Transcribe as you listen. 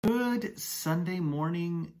Good Sunday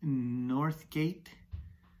morning, Northgate.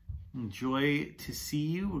 Joy to see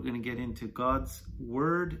you. We're going to get into God's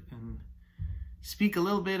Word and speak a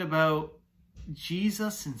little bit about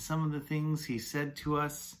Jesus and some of the things he said to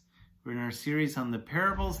us. We're in our series on the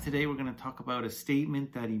parables. Today we're going to talk about a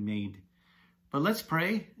statement that he made. But let's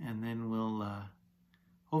pray, and then we'll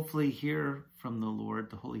hopefully hear from the Lord,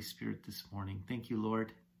 the Holy Spirit, this morning. Thank you,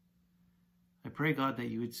 Lord. I pray, God, that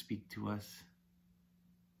you would speak to us.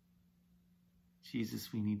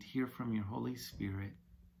 Jesus, we need to hear from your Holy Spirit.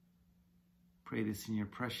 Pray this in your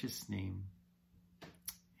precious name.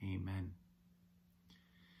 Amen.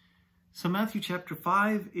 So Matthew chapter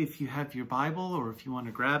 5, if you have your Bible or if you want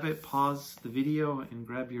to grab it, pause the video and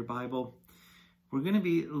grab your Bible. We're going to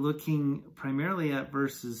be looking primarily at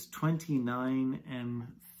verses 29 and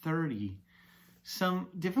 30. Some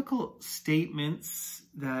difficult statements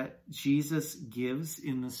that Jesus gives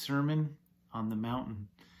in the Sermon on the Mountain.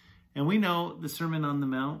 And we know the Sermon on the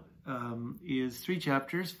Mount is 3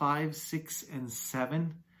 chapters, 5, 6, and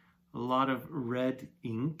 7. A lot of red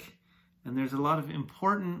ink. And there's a lot of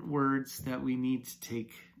important words that we need to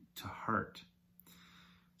take to heart.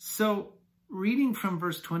 So, reading from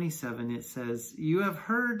verse 27, it says, "You have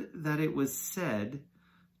heard that it was said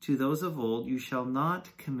to those of old, 'You shall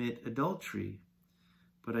not commit adultery.'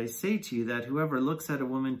 But I say to you that whoever looks at a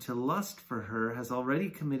woman to lust for her has already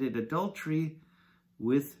committed adultery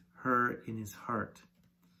with her in his heart."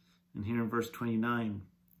 And here in verse 29,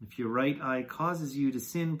 "If your right eye causes you to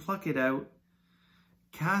sin, pluck it out,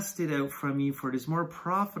 cast it out from you, for it is more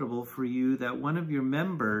profitable for you that one of your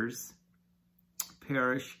members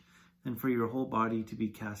perish than for your whole body to be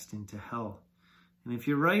cast into hell. And if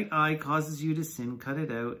your right eye causes you to sin, cut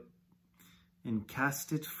it out and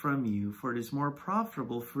cast it from you, for it is more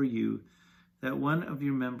profitable for you that one of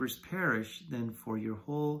your members perish than for your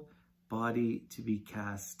whole body to be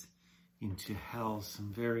cast into hell."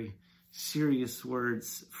 Some very serious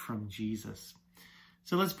words from Jesus.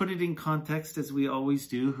 So let's put it in context as we always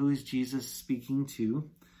do. Who is Jesus speaking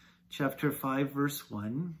to? Chapter 5, verse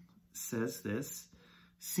 1 says this,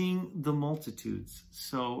 "Seeing the multitudes."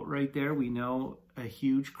 So right there we know a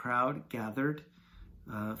huge crowd gathered,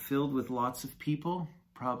 filled with lots of people,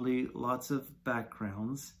 probably lots of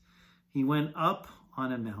backgrounds. He went up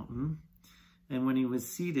on a mountain, and when he was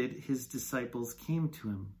seated, his disciples came to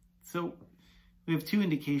him. So we have two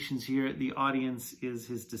indications here. The audience is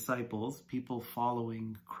his disciples, people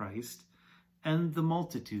following Christ, and the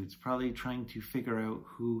multitudes, probably trying to figure out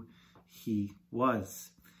who he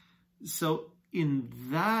was. So in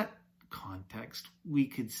that context, we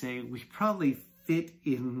could say we probably fit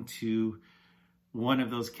into one of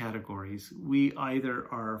those categories. We either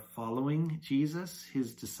are following Jesus,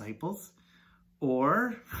 his disciples,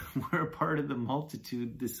 or we're a part of the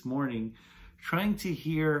multitude this morning trying to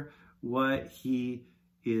hear what he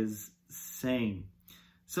is saying.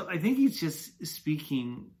 So I think he's just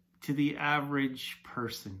speaking to the average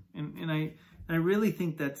person. And I really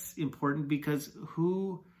think that's important, because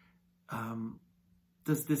who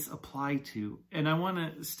does this apply to? And I want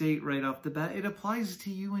to state right off the bat, it applies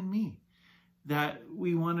to you and me, that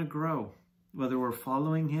we want to grow, whether we're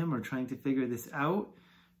following him or trying to figure this out,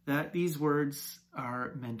 that these words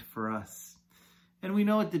are meant for us. And we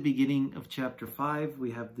know at the beginning of chapter 5,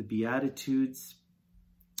 we have the Beatitudes.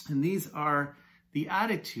 And these are the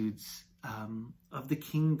attitudes of the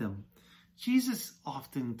kingdom. Jesus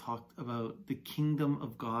often talked about the kingdom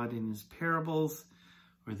of God in his parables,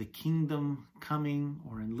 or the kingdom coming,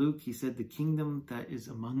 or in Luke, he said the kingdom that is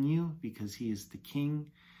among you, because he is the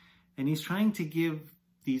king. And he's trying to give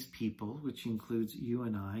these people, which includes you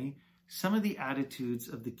and I, some of the attitudes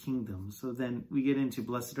of the kingdom. So then we get into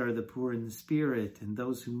blessed are the poor in the spirit, and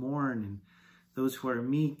those who mourn, and those who are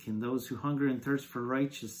meek, and those who hunger and thirst for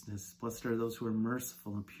righteousness. Blessed are those who are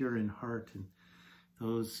merciful and pure in heart, and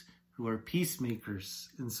those who are peacemakers,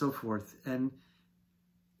 and so forth. And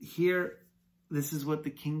here, this is what the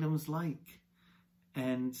kingdom's like.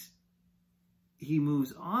 And he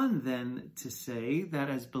moves on then to say that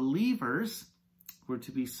as believers, we're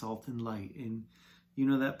to be salt and light. And you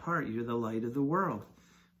know that part, you're the light of the world.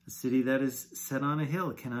 A city that is set on a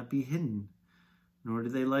hill cannot be hidden, nor do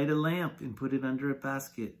they light a lamp and put it under a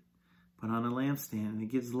basket, but on a lampstand, and it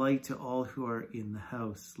gives light to all who are in the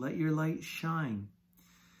house. Let your light shine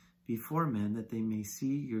before men, that they may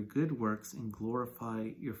see your good works and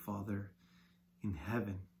glorify your Father in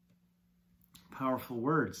heaven. Powerful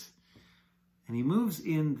words. And he moves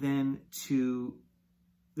in then to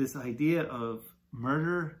this idea of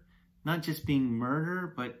murder, not just being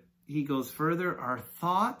murder, but he goes further. Our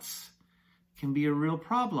thoughts can be a real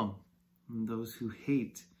problem. And those who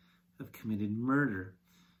hate have committed murder.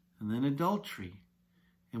 and then adultery.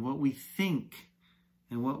 And what we think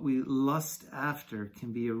and what we lust after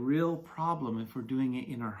can be a real problem if we're doing it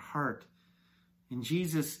in our heart. And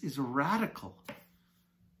Jesus is radical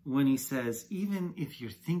when he says, even if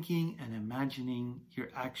you're thinking and imagining, you're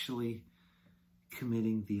actually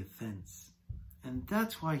committing the offense. And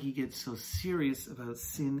that's why he gets so serious about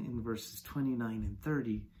sin in verses 29 and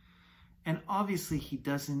 30. And obviously he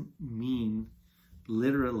doesn't mean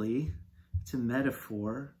literally, it's a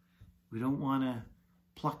metaphor. We don't want to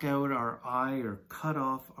pluck out our eye or cut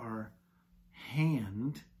off our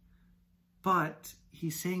hand, but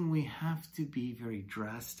he's saying we have to be very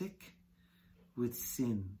drastic with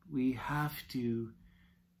sin. We have to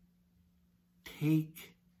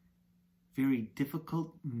take very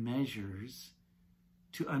difficult measures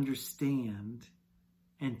to understand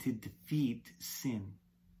and to defeat sin.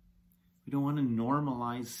 We don't want to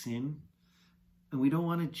normalize sin, and we don't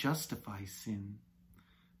want to justify sin,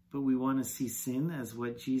 but we want to see sin as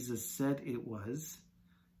what Jesus said it was,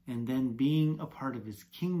 and then being a part of his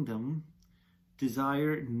kingdom,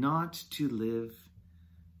 desire not to live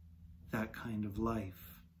that kind of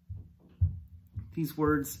life. These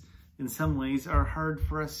words, in some ways, are hard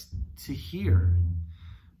for us to hear,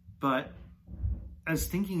 but as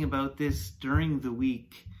thinking about this during the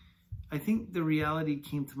week, I think the reality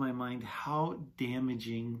came to my mind how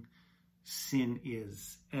damaging sin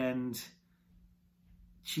is. And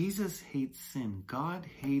Jesus hates sin. God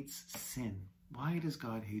hates sin. Why does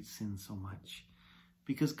God hate sin so much?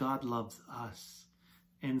 Because God loves us.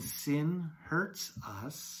 And sin hurts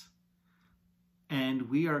us. And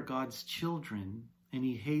we are God's children. And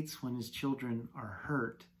he hates when his children are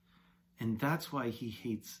hurt. And that's why he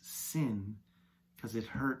hates sin, because it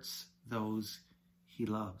hurts those he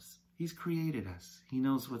loves. He's created us. He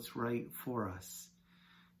knows what's right for us.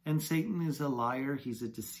 And Satan is a liar. He's a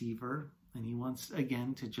deceiver. And he wants,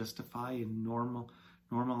 again, to justify and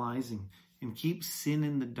normalize and keep sin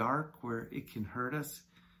in the dark where it can hurt us.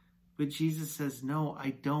 But Jesus says, no,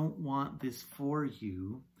 I don't want this for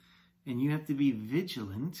you. And you have to be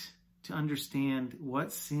vigilant to understand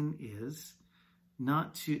what sin is,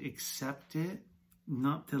 not to accept it,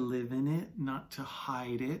 not to live in it, not to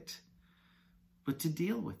hide it, but to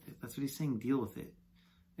deal with it. That's what he's saying, deal with it.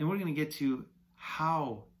 And we're going to get to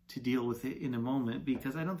how to deal with it in a moment,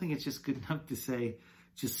 because I don't think it's just good enough to say,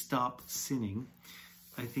 just stop sinning.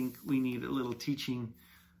 I think we need a little teaching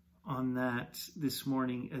on that this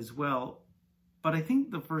morning as well. But I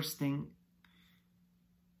think the first thing,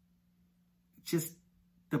 just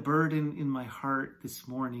the burden in my heart this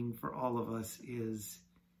morning for all of us is,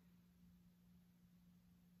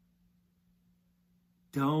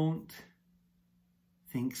 don't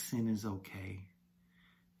think sin is okay.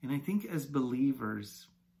 And I think as believers,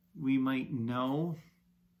 we might know,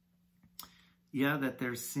 that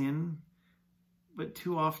there's sin, but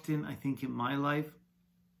too often, I think in my life,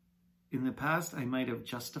 in the past, I might have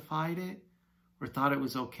justified it or thought it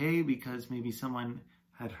was okay because maybe someone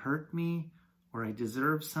had hurt me or I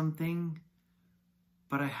deserve something.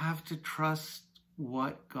 But I have to trust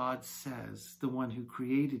what God says, the one who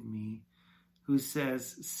created me, who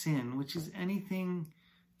says sin, which is anything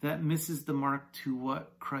that misses the mark to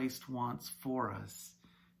what Christ wants for us,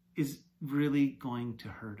 is really going to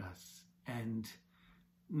hurt us. And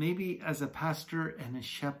maybe as a pastor and a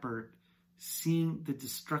shepherd, seeing the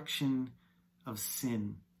destruction of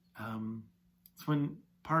sin, it's one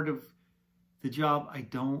part of the job I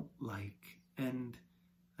don't like. And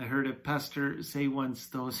I heard a pastor say once,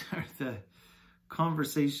 those are the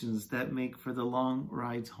conversations that make for the long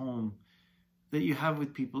rides home that you have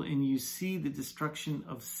with people, and you see the destruction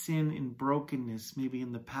of sin and brokenness, maybe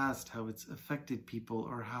in the past, how it's affected people,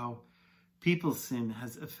 or how people's sin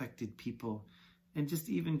has affected people. And just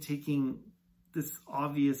even taking this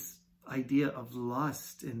obvious idea of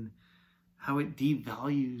lust and how it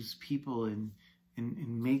devalues people and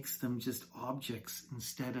makes them just objects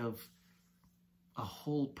instead of a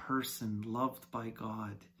whole person loved by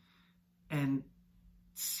God. And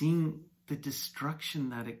seeing the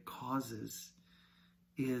destruction that it causes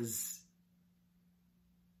is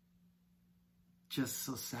just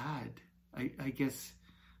so sad. I guess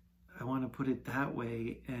I want to put it that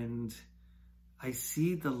way. And I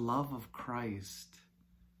see the love of Christ,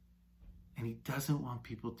 and he doesn't want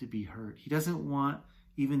people to be hurt. He doesn't want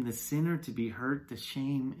even the sinner to be hurt, the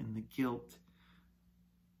shame and the guilt.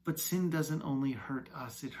 But sin doesn't only hurt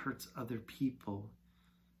us, it hurts other people.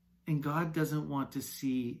 And God doesn't want to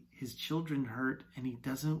see his children hurt, and he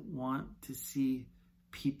doesn't want to see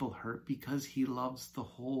people hurt, because he loves the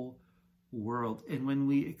whole world. And when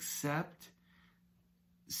we accept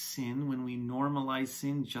sin, when we normalize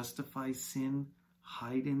sin, justify sin,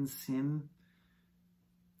 hide in sin,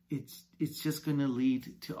 it's just going to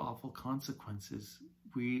lead to awful consequences.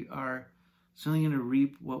 We are certainly going to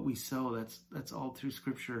reap what we sow. That's all through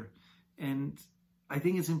Scripture. And I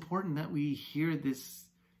think it's important that we hear this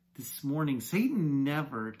morning. Satan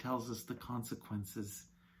never tells us the consequences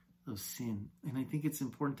of sin. And I think it's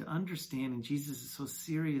important to understand, and Jesus is so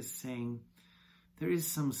serious saying, there is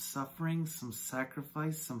some suffering, some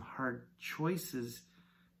sacrifice, some hard choices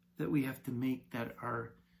that we have to make that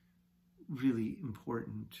are really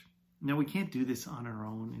important. Now, we can't do this on our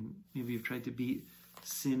own, and maybe you've tried to beat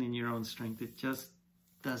sin in your own strength. It just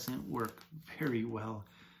doesn't work very well.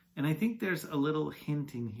 And I think there's a little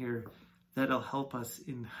hint in here that'll help us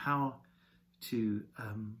in how to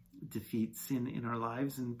defeat sin in our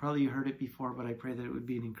lives. And probably you heard it before, but I pray that it would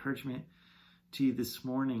be an encouragement to you this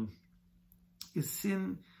morning. Is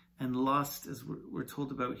sin and lust, as we're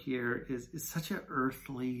told about here, is such an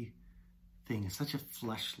earthly thing. It's such a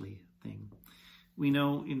fleshly thing. We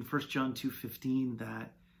know in 1 John 2:15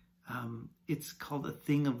 that it's called a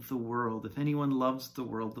thing of the world. If anyone loves the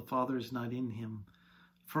world, the Father is not in him.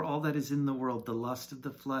 For all that is in the world, the lust of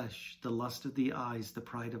the flesh, the lust of the eyes, the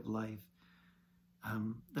pride of life,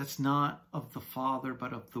 that's not of the Father,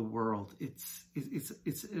 but of the world. It's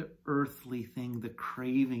an earthly thing, the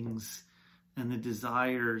cravings and the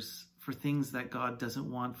desires for things that God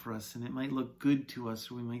doesn't want for us. And it might look good to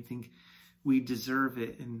us, or we might think we deserve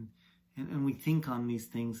it. And we think on these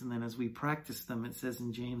things. And then as we practice them, it says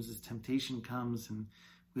in James, as temptation comes and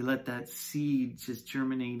we let that seed just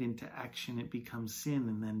germinate into action, it becomes sin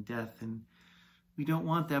and then death. And we don't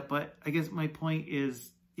want that. But I guess my point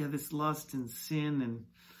is, this lust and sin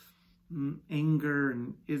and anger,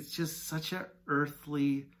 and it's just such an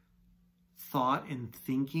earthly thought and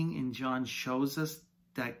thinking. And John shows us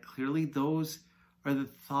that clearly those are the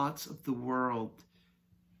thoughts of the world.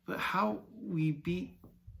 But how we beat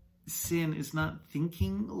sin is not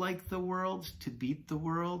thinking like the world to beat the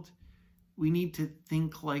world. We need to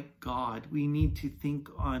think like God. We need to think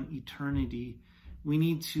on eternity. We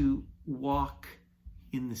need to walk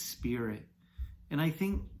in the Spirit. And I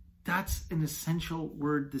think that's an essential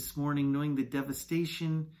word this morning, knowing the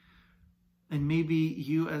devastation. And maybe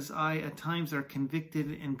you, as I, at times are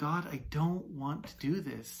convicted, and God, I don't want to do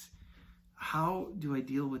this. How do I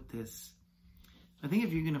deal with this? I think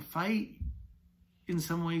if you're going to fight, in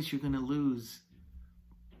some ways you're going to lose.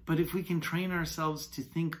 But if we can train ourselves to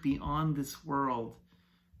think beyond this world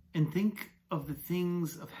and think of the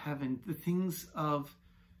things of heaven, the things of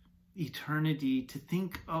eternity, to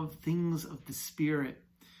think of things of the Spirit.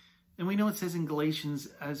 And we know it says in Galatians,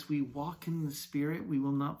 as we walk in the Spirit, we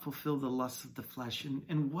will not fulfill the lusts of the flesh.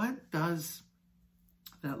 And what does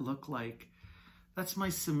that look like? That's my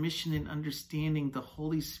submission in understanding the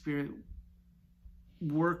Holy Spirit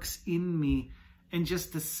works in me, and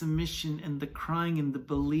just the submission and the crying and the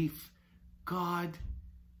belief, God,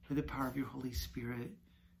 by the power of your Holy Spirit,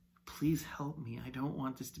 please help me. I don't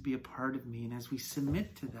want this to be a part of me. And as we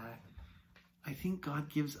submit to that, I think God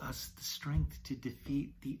gives us the strength to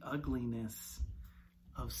defeat the ugliness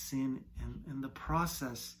of sin and the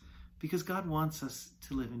process, because God wants us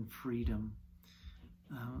to live in freedom.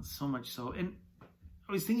 So much so. And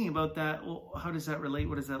I was thinking about that. Well, how does that relate?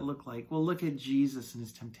 What does that look like? Well, look at Jesus and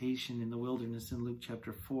his temptation in the wilderness in Luke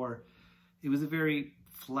chapter 4. It was a very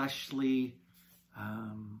fleshly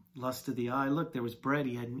lust of the eye. Look, there was bread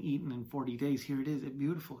he hadn't eaten in 40 days. Here it is,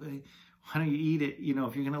 beautiful. Why don't you eat it? You know,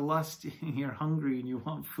 if you're going to lust and you're hungry and you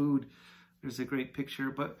want food, there's a great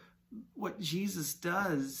picture. But what Jesus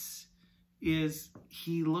does is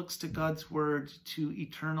he looks to God's word, to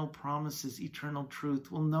eternal promises, eternal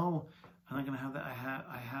truth. Well, no, I'm not going to have that.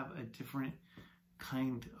 I have a different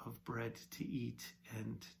kind of bread to eat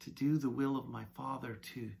and to do the will of my Father,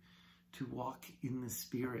 to walk in the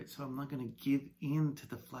Spirit. So I'm not going to give in to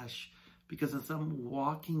the flesh, because as I'm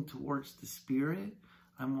walking towards the Spirit,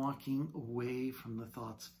 I'm walking away from the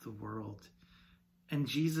thoughts of the world. And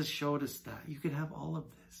Jesus showed us that. You could have all of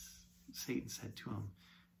this, Satan said to him.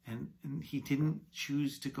 And he didn't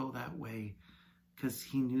choose to go that way because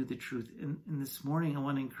he knew the truth. And this morning, I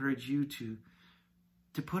want to encourage you to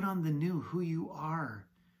put on the new, who you are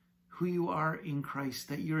in Christ,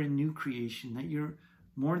 that you're a new creation, that you're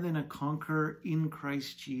more than a conqueror in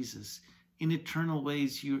Christ Jesus. In eternal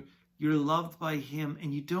ways, you're loved by him,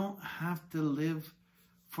 and you don't have to live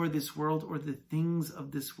for this world or the things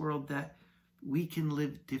of this world, that we can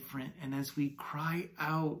live different. And as we cry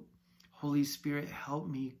out, Holy Spirit, help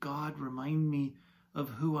me. God, remind me of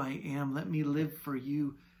who I am. Let me live for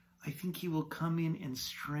you. I think he will come in and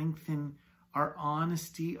strengthen our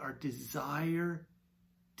honesty, our desire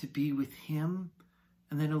to be with him.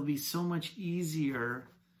 And then it'll be so much easier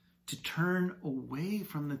to turn away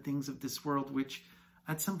from the things of this world, which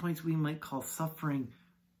at some points we might call suffering.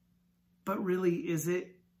 But really, is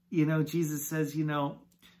it? Jesus says,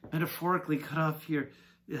 metaphorically, cut off your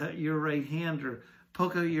right hand or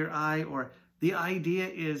poke out your eye. Or the idea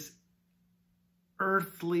is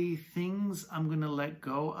earthly things I'm going to let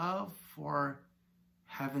go of for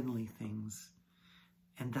heavenly things.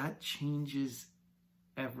 And that changes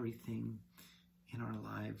everything in our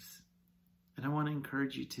lives. And I want to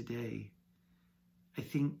encourage you today. I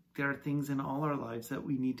think there are things in all our lives that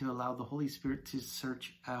we need to allow the Holy Spirit to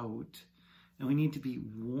search out. And we need to be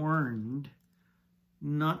warned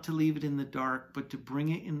not to leave it in the dark, but to bring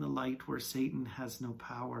it in the light where Satan has no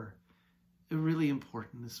power. It's really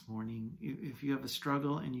important this morning. If you have a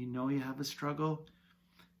struggle and you know you have a struggle,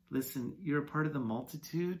 listen, you're a part of the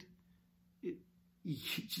multitude.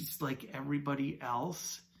 Just like everybody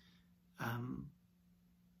else.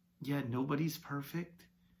 Nobody's perfect,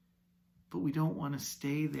 but we don't want to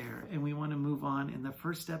stay there and we want to move on. And the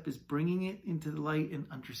first step is bringing it into the light and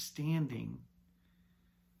understanding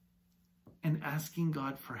and asking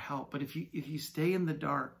God for help. But if you stay in the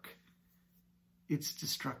dark, it's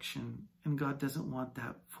destruction, and God doesn't want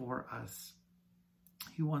that for us.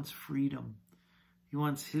 He wants freedom. He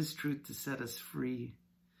wants His truth to set us free.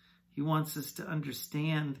 He wants us to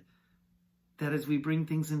understand that as we bring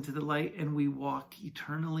things into the light and we walk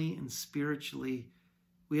eternally and spiritually,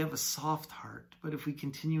 we have a soft heart. But if we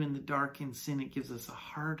continue in the dark in sin, it gives us a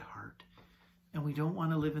hard heart. And we don't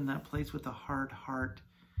want to live in that place with a hard heart,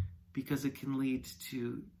 because it can lead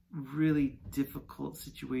to really difficult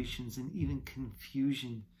situations and even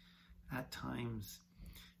confusion at times.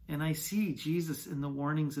 And I see Jesus in the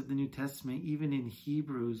warnings of the New Testament, even in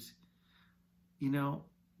Hebrews,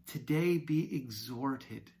 today be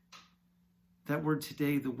exhorted. That word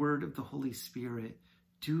today, the word of the Holy Spirit.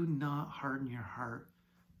 Do not harden your heart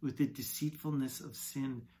with the deceitfulness of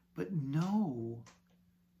sin, but know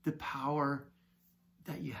the power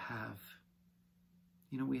that you have.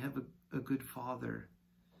 We have a good Father,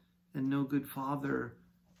 and no good father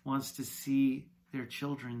wants to see their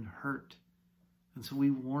children hurt. And so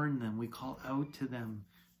we warn them, we call out to them,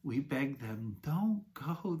 we beg them, don't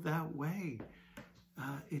go that way.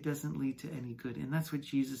 It doesn't lead to any good. And that's what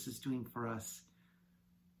Jesus is doing for us.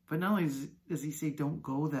 But not only does He say, don't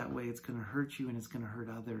go that way, it's going to hurt you and it's going to hurt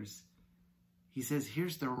others. He says,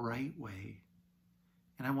 here's the right way.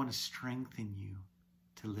 And I want to strengthen you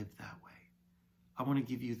to live that way. I want to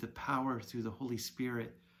give you the power through the Holy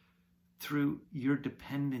Spirit, through your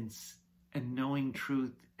dependence and knowing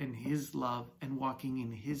truth and His love and walking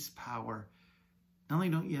in His power. Not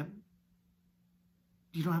only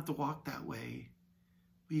you don't have to walk that way,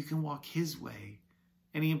 but you can walk His way.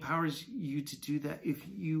 And He empowers you to do that if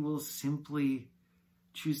you will simply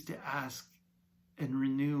choose to ask and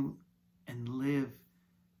renew and live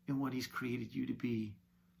in what He's created you to be.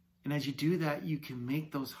 And as you do that, you can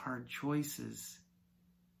make those hard choices.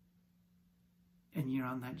 And you're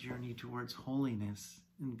on that journey towards holiness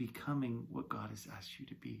and becoming what God has asked you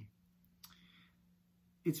to be.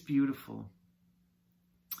 It's beautiful.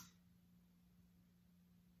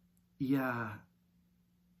 Yeah.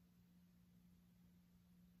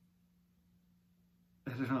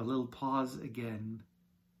 I don't know, a little pause again.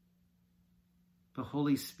 The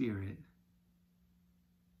Holy Spirit,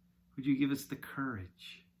 would you give us the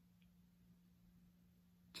courage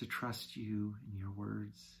to trust you in your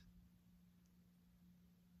words?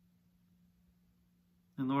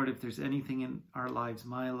 And Lord, if there's anything in our lives,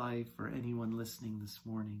 my life, or anyone listening this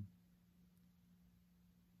morning,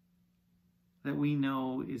 that we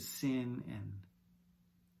know is sin and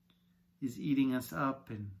is eating us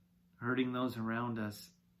up and hurting those around us,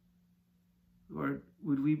 Lord,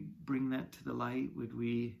 would we bring that to the light? Would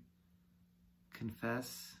we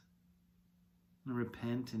confess and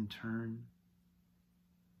repent and turn?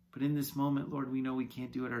 But in this moment, Lord, we know we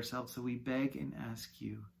can't do it ourselves, so we beg and ask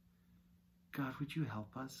you, God, would you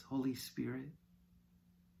help us? Holy Spirit,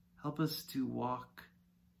 help us to walk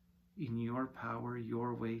in your power,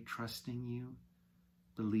 your way, trusting you,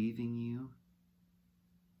 believing you,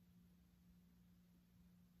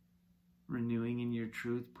 renewing in your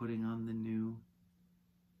truth, putting on the new.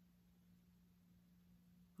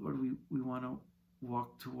 Lord, we want to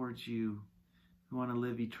walk towards you. We want to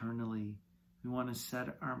live eternally. We want to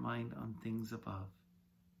set our mind on things above.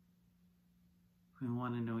 We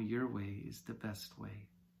want to know your way is the best way.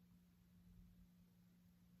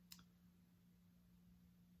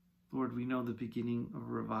 Lord, we know the beginning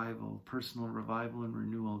of revival, personal revival and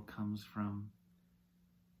renewal, comes from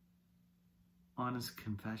honest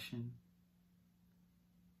confession,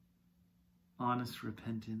 honest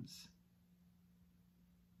repentance,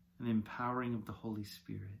 an empowering of the Holy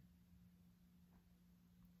Spirit.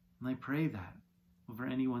 And I pray that over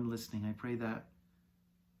anyone listening. I pray that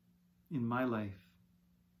in my life,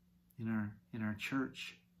 in our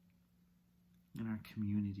church, in our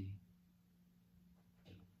community.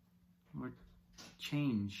 Lord,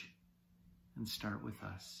 change and start with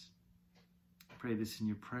us. I pray this in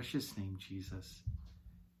your precious name, Jesus.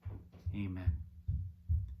 Amen.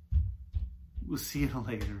 We'll see you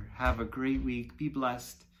later. Have a great week. Be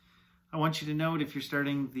blessed. I want you to note, if you're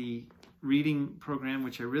starting the reading program,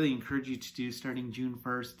 which I really encourage you to do starting June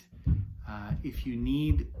 1st, if you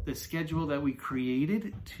need the schedule that we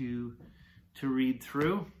created to read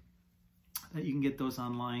through, that you can get those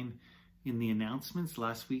online in the announcements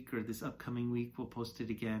last week or this upcoming week. We'll post it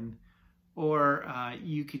again. Or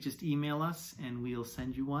you could just email us and we'll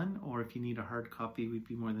send you one. Or if you need a hard copy, we'd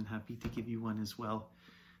be more than happy to give you one as well.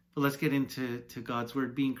 But let's get into God's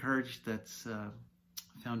Word. Be encouraged. That's a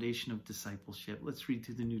foundation of discipleship. Let's read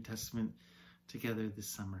through the New Testament together this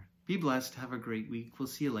summer. Be blessed. Have a great week. We'll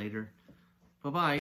see you later. Bye-bye.